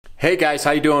Hey guys, how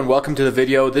you doing? Welcome to the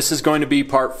video. This is going to be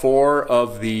part 4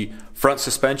 of the front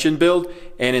suspension build,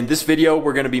 and in this video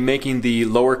we're going to be making the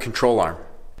lower control arm.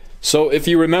 So if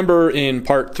you remember in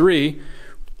part 3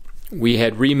 we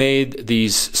had remade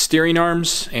these steering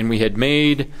arms and we had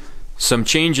made some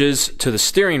changes to the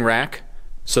steering rack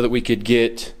so that we could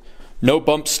get no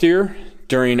bump steer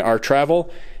during our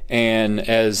travel and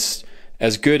as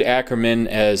good Ackerman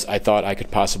as I thought I could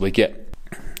possibly get.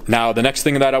 Now the next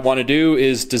thing that I want to do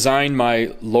is design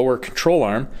my lower control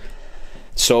arm.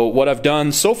 So what I've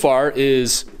done so far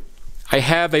is I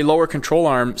have a lower control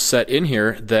arm set in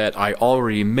here that I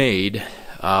already made.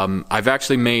 I've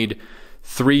actually made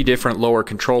 3 different lower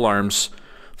control arms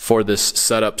for this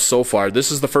setup so far.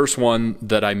 This is the first one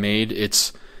that I made.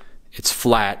 It's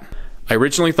flat. I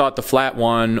originally thought the flat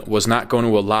one was not going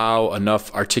to allow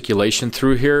enough articulation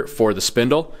through here for the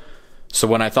spindle. So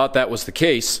when I thought that was the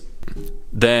case,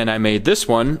 then I made this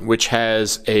one, which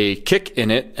has a kick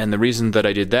in it, and the reason that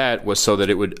I did that was so that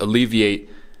it would alleviate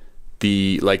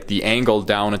the angle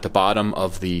down at the bottom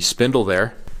of the spindle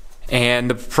there.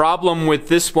 And the problem with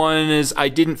this one is I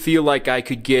didn't feel like I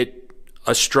could get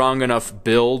a strong enough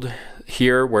build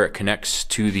here where it connects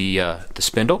to the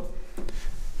spindle.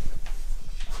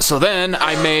 So then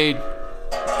I made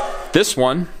this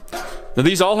one. Now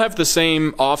these all have the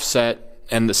same offset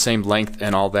and the same length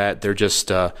and all that. They're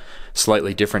just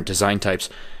slightly different design types.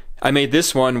 I made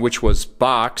this one, which was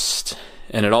boxed,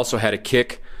 and it also had a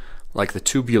kick like the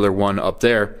tubular one up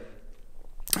there.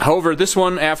 However, this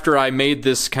one, after I made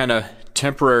this kind of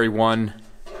temporary one,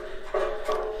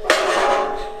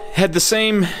 had the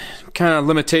same kind of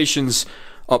limitations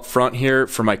up front here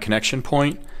for my connection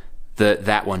point that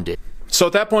that one did. So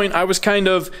at that point I was kind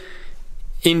of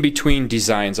in between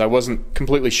designs. I wasn't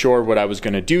completely sure what I was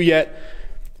going to do yet,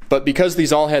 but because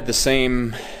these all had the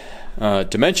same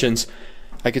dimensions,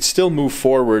 I could still move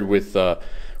forward with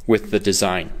the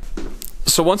design.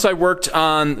 So once I worked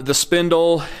on the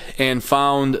spindle and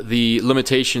found the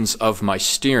limitations of my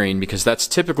steering, because that's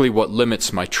typically what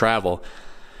limits my travel,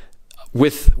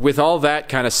 with all that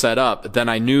kind of set up, then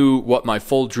I knew what my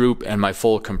full droop and my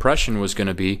full compression was going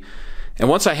to be. And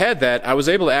once I had that, I was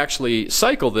able to actually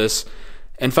cycle this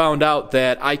and found out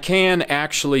that I can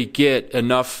actually get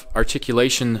enough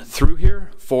articulation through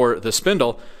here for the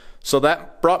spindle. So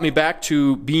that brought me back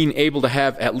to being able to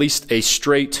have at least a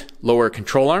straight lower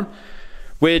control arm,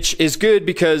 which is good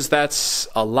because that's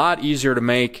a lot easier to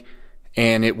make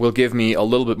and it will give me a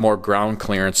little bit more ground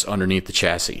clearance underneath the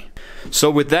chassis.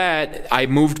 So with that, I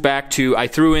moved back to, I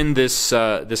threw in this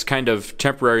kind of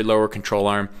temporary lower control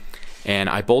arm,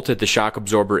 and I bolted the shock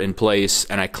absorber in place,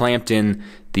 and I clamped in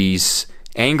these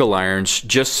angle irons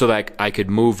just so that I could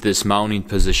move this mounting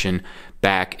position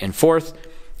back and forth.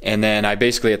 And then I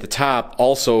basically at the top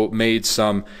also made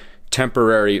some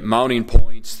temporary mounting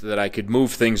points that I could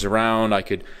move things around. I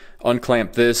could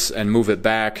unclamp this and move it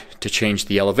back to change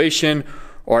the elevation,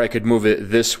 or I could move it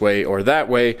this way or that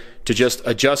way to just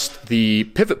adjust the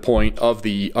pivot point of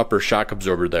the upper shock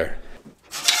absorber there.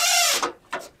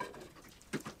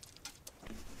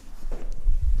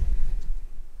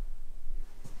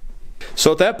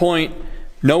 So at that point,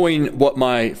 knowing what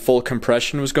my full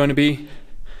compression was going to be,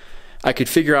 I could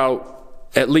figure out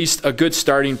at least a good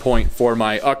starting point for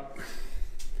my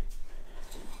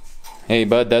Hey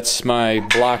bud, that's my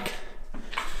block.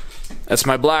 That's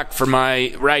my block for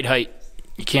my ride height.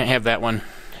 You can't have that one.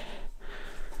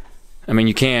 I mean,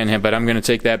 you can, but I'm going to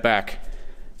take that back.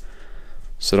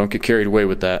 So don't get carried away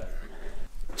with that.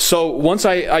 So once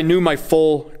I knew my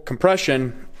full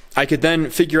compression, I could then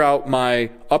figure out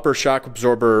my upper shock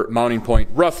absorber mounting point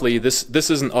roughly. This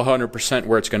isn't 100%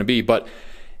 where it's going to be, but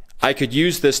I could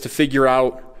use this to figure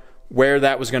out where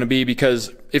that was going to be,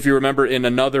 because if you remember in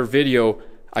another video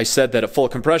I said that at full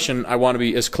compression I want to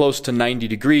be as close to 90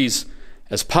 degrees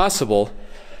as possible,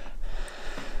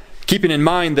 keeping in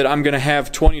mind that I'm going to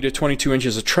have 20 to 22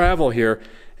 inches of travel here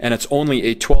and it's only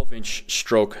a 12-inch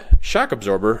stroke shock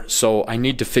absorber, so I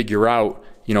need to figure out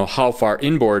how far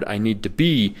inboard I need to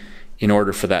be in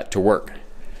order for that to work.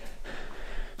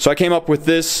 So I came up with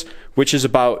this, which is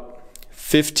about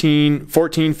 14,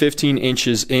 15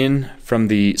 inches in from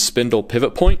the spindle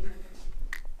pivot point.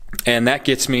 And that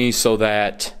gets me so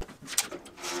that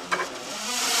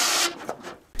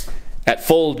at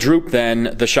full droop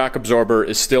then, the shock absorber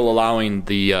is still allowing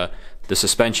the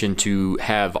suspension to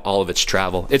have all of its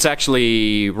travel. It's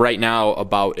actually right now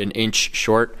about an inch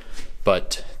short,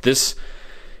 but this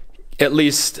at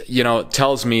least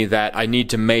tells me that I need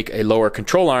to make a lower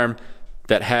control arm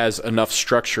that has enough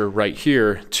structure right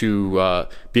here to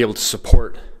be able to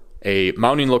support a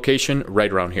mounting location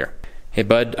right around here. hey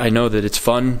bud, I know that it's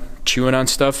fun chewing on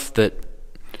stuff that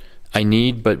I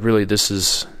need, but really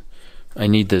I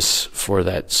need this for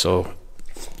that. So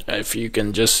if you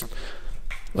can just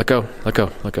let go.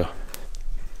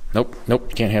 Nope,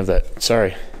 you can't have that.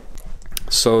 Sorry.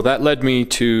 So that led me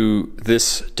to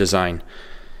this design.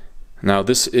 Now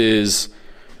this is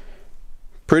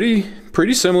pretty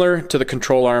similar to the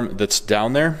control arm that's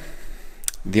down there.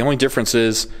 The only difference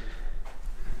is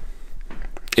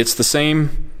it's the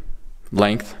same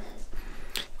length,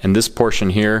 and this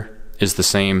portion here is the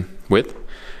same width.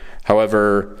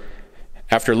 However,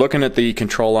 after looking at the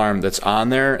control arm that's on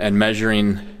there and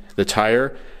measuring the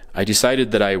tire, I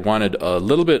decided that I wanted a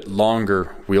little bit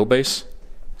longer wheelbase.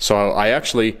 So I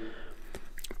actually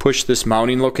pushed this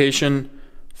mounting location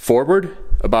forward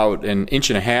about 1.5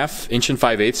 inches, 1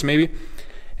 5/8 maybe,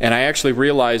 and I actually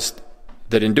realized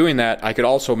that in doing that I could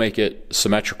also make it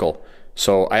symmetrical.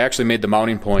 So I actually made the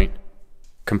mounting point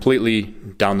completely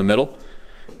down the middle,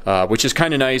 which is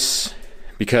kind of nice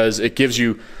because it gives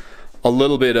you a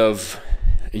little bit of,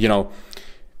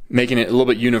 making it a little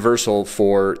bit universal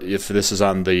for if this is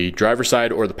on the driver's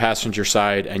side or the passenger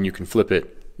side, and you can flip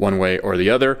it one way or the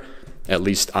other, at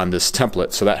least on this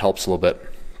template. So that helps a little bit.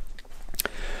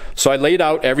 So I laid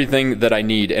out everything that I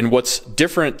need, and what's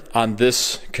different on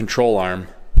this control arm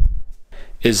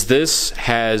is this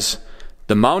has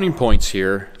the mounting points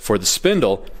here for the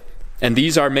spindle, and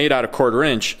these are made out of 1/4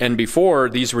 inch, and before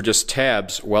these were just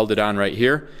tabs welded on right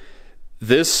here.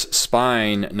 This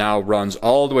spine now runs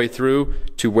all the way through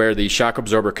to where the shock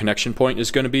absorber connection point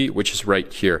is going to be, which is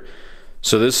right here.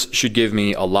 So this should give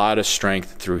me a lot of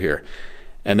strength through here.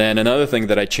 And then another thing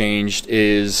that I changed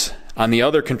is on the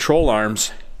other control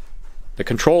arms, the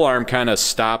control arm kind of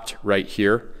stopped right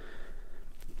here,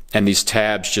 and these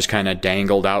tabs just kind of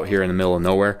dangled out here in the middle of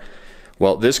nowhere.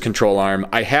 Well, this control arm,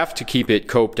 I have to keep it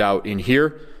coped out in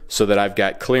here so that I've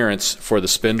got clearance for the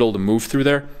spindle to move through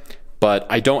there, but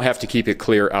I don't have to keep it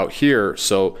clear out here.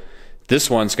 So this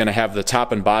one's going to have the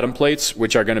top and bottom plates,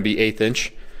 which are going to be 1/8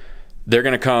 inch. They're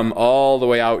going to come all the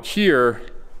way out here,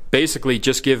 basically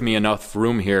just give me enough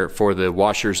room here for the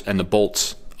washers and the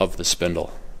bolts of the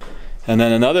spindle. And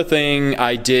then another thing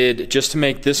I did just to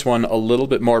make this one a little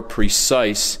bit more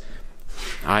precise,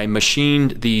 I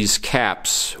machined these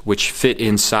caps which fit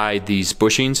inside these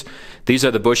bushings. These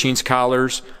are the bushing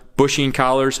collars.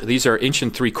 These are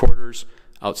 1 3/4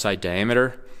 outside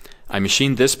diameter. I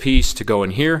machined this piece to go in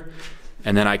here,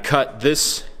 and then I cut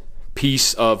this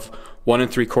piece of 1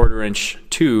 3/4 inch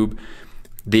tube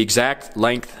the exact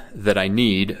length that I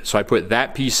need. So I put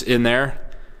that piece in there.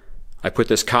 I put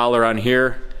this collar on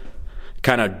here,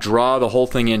 kind of draw the whole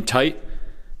thing in tight,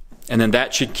 and then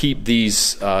that should keep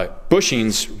these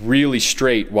bushings really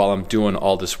straight while I'm doing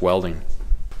all this welding.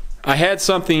 I had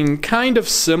something kind of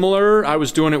similar. I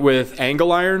was doing it with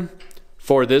angle iron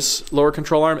for this lower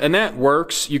control arm, and that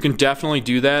works. You can definitely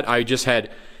do that. I just had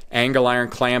angle iron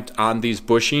clamped on these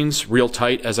bushings real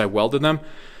tight as I welded them,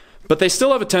 but they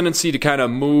still have a tendency to kind of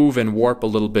move and warp a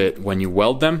little bit when you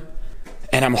weld them,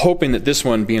 and I'm hoping that this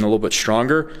one, being a little bit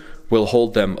stronger, will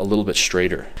hold them a little bit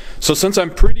straighter. So since I'm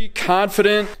pretty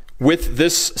confident with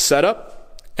this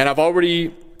setup, and I've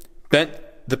already bent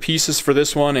the pieces for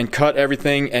this one and cut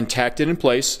everything and tacked it in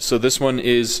place, so this one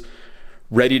is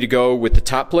ready to go with the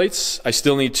top plates. I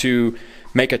still need to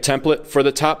make a template for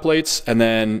the top plates and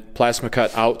then plasma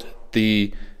cut out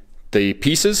the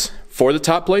pieces for the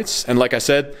top plates. And like I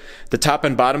said, the top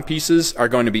and bottom pieces are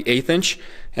going to be 1/8 inch,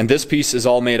 and this piece is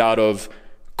all made out of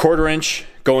 1/4 inch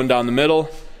going down the middle.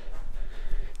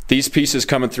 These pieces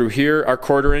coming through here are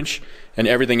 1/4 inch, and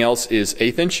everything else is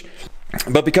 1/8 inch.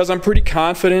 But because I'm pretty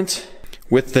confident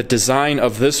with the design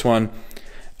of this one,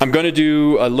 I'm going to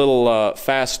do a little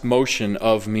fast motion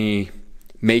of me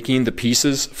making the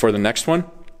pieces for the next one.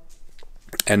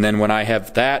 And then when I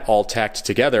have that all tacked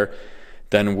together,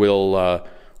 then we'll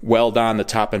weld on the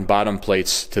top and bottom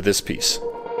plates to this piece.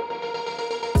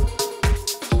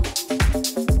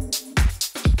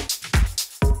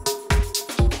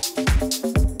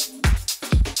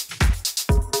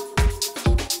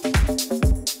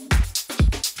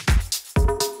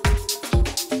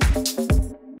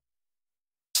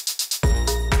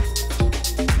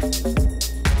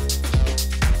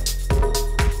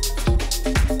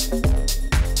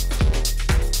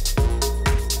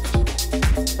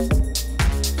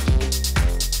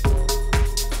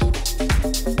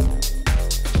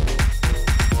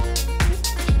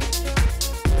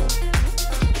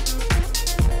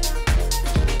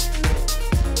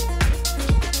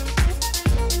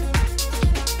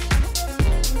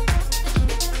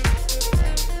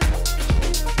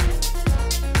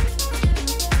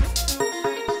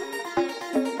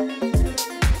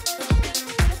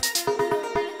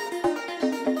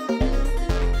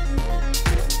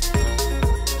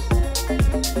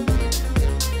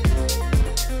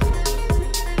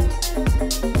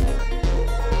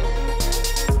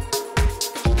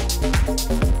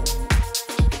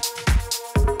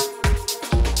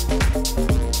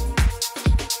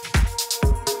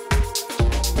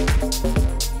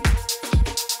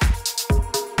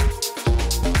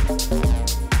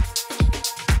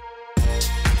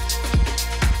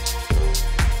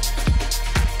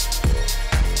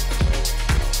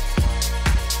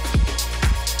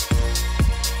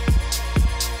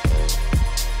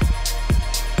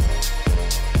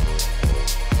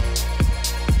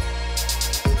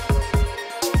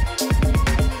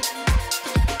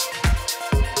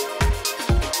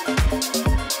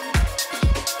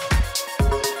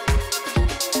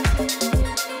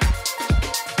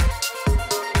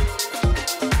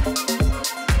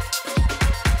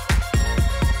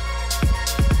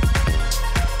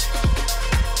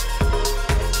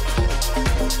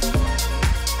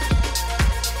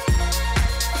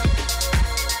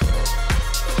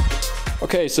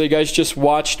 Okay, so you guys just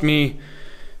watched me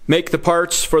make the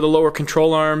parts for the lower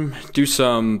control arm, do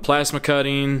some plasma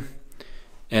cutting,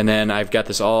 and then I've got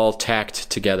this all tacked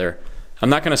together. I'm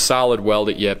not going to solid weld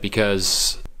it yet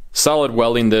because solid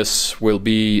welding this will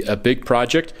be a big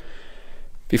project.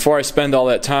 Before I spend all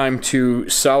that time to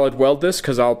solid weld this,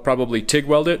 because I'll probably TIG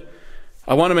weld it,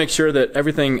 I want to make sure that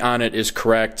everything on it is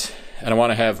correct, and I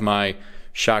want to have my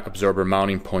shock absorber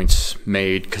mounting points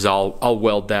made because I'll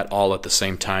weld that all at the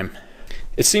same time.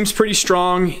 It seems pretty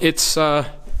strong. It's an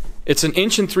 1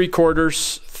 3/4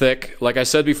 inches thick. Like I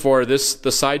said before, the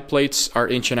side plates are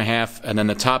 1.5 inches, and then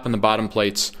the top and the bottom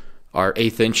plates are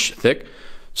 1/8 inch thick.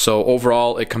 So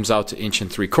overall, it comes out to 1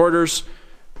 3/4 inches,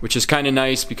 which is kind of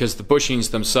nice because the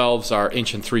bushings themselves are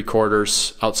 1 3/4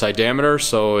 inches outside diameter,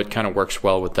 so it kind of works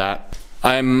well with that.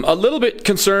 I'm a little bit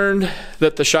concerned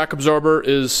that the shock absorber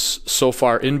is so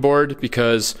far inboard,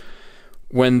 because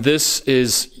when this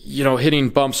is, hitting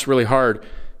bumps really hard,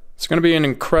 it's going to be an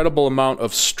incredible amount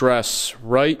of stress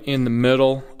right in the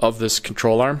middle of this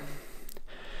control arm.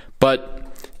 But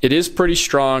it is pretty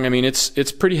strong. I mean,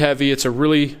 it's pretty heavy. It's a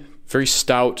really very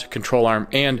stout control arm.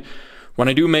 And when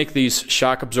I do make these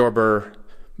shock absorber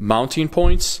mounting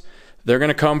points, they're going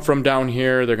to come from down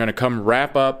here. They're going to come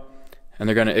wrap up, and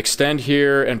they're going to extend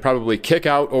here and probably kick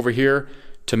out over here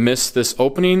to miss this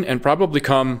opening, and probably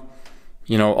come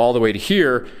all the way to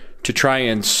here to try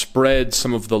and spread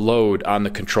some of the load on the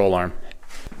control arm.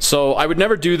 So I would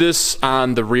never do this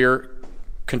on the rear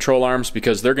control arms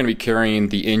because they're going to be carrying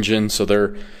the engine, so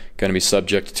they're going to be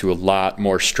subject to a lot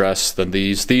more stress than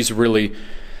these. These really,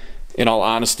 in all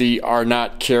honesty, are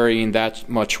not carrying that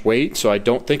much weight, so I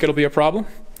don't think it'll be a problem.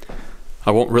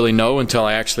 I won't really know until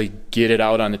I actually get it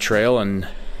out on the trail and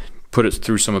put it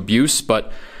through some abuse,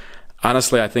 but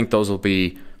honestly I think those will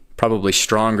be probably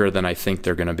stronger than I think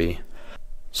they're going to be.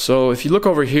 So if you look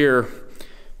over here,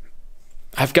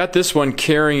 I've got this one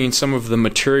carrying some of the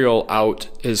material out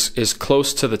as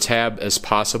close to the tab as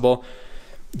possible.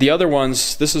 The other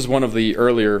ones, this is one of the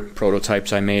earlier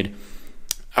prototypes I made.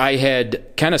 I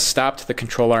had kind of stopped the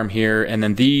control arm here, and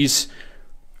then these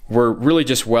were really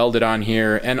just welded on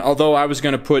here. And although I was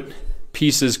going to put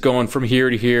pieces going from here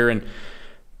to here, and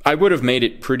I would have made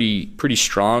it pretty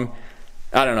strong,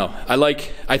 I don't know.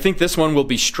 I think this one will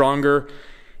be stronger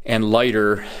and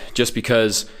lighter just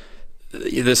because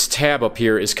this tab up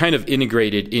here is kind of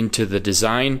integrated into the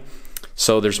design.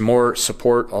 So there's more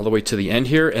support all the way to the end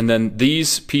here. And then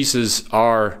these pieces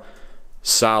are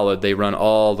solid. They run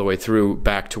all the way through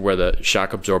back to where the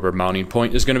shock absorber mounting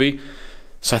point is going to be.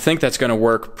 So I think that's going to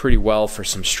work pretty well for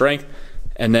some strength.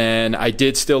 And then I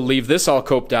did still leave this all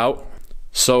coped out,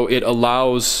 so it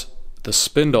allows the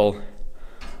spindle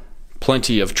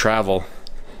plenty of travel.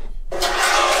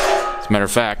 As a matter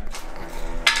of fact,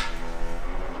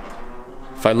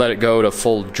 if I let it go to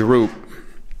full droop,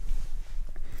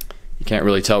 you can't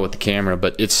really tell with the camera,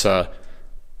 but it's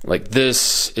like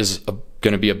this is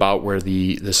going to be about where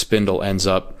the spindle ends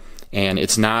up, and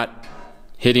it's not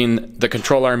hitting the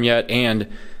control arm yet, and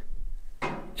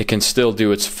it can still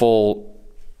do its full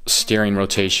steering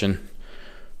rotation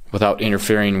without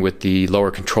interfering with the lower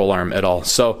control arm at all.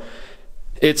 So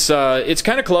it's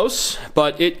kind of close,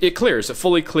 but it clears. It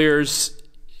fully clears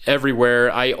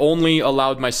everywhere. I only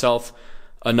allowed myself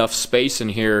enough space in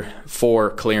here for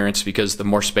clearance because the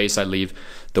more space I leave,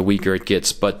 the weaker it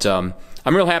gets. But I'm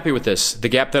real happy with this. The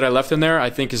gap that I left in there, I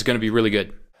think, is going to be really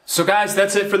good. So guys,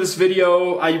 that's it for this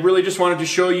video. I really just wanted to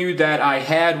show you that I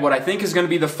had what I think is going to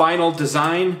be the final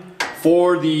design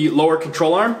for the lower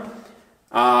control arm.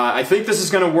 I think this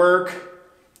is going to work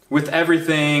with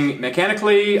everything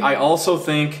mechanically. I also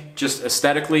think just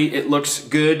aesthetically it looks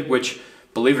good, which,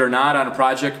 believe it or not, on a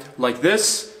project like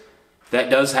this, that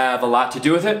does have a lot to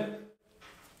do with it.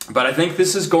 But I think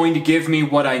this is going to give me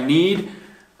what I need.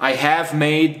 I have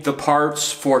made the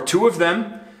parts for 2 of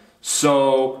them,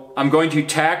 so I'm going to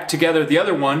tack together the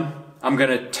other one. I'm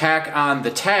going to tack on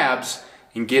the tabs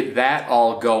and get that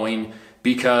all going,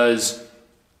 because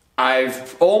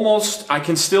I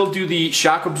can still do the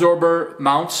shock absorber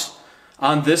mounts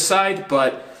on this side,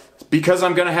 but because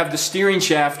I'm going to have the steering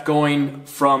shaft going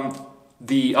from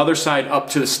the other side up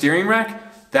to the steering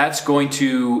rack, that's going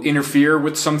to interfere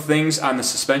with some things on the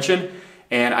suspension,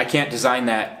 and I can't design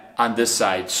that on this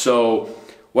side. So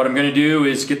what I'm going to do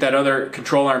is get that other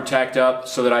control arm tacked up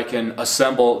so that I can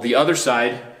assemble the other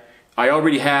side. I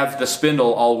already have the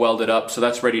spindle all welded up, so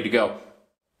that's ready to go.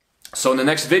 So in the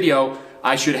next video,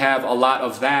 I should have a lot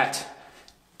of that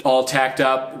all tacked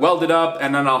up, welded up,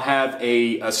 and then I'll have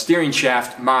a steering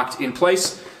shaft mocked in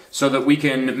place so that we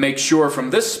can make sure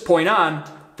from this point on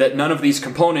that none of these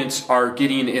components are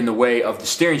getting in the way of the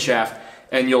steering shaft,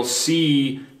 and you'll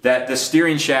see that the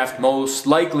steering shaft most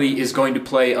likely is going to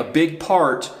play a big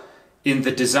part in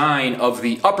the design of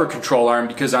the upper control arm,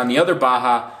 because on the other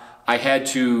Baja, I had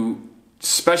to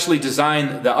specially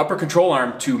design the upper control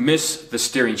arm to miss the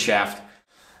steering shaft.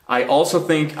 I also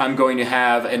think I'm going to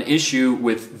have an issue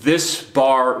with this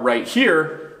bar right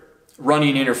here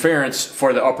running interference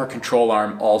for the upper control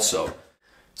arm also.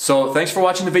 So thanks for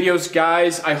watching the videos,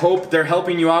 guys. I hope they're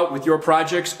helping you out with your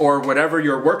projects or whatever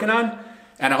you're working on,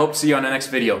 and I hope to see you on the next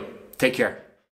video. Take care.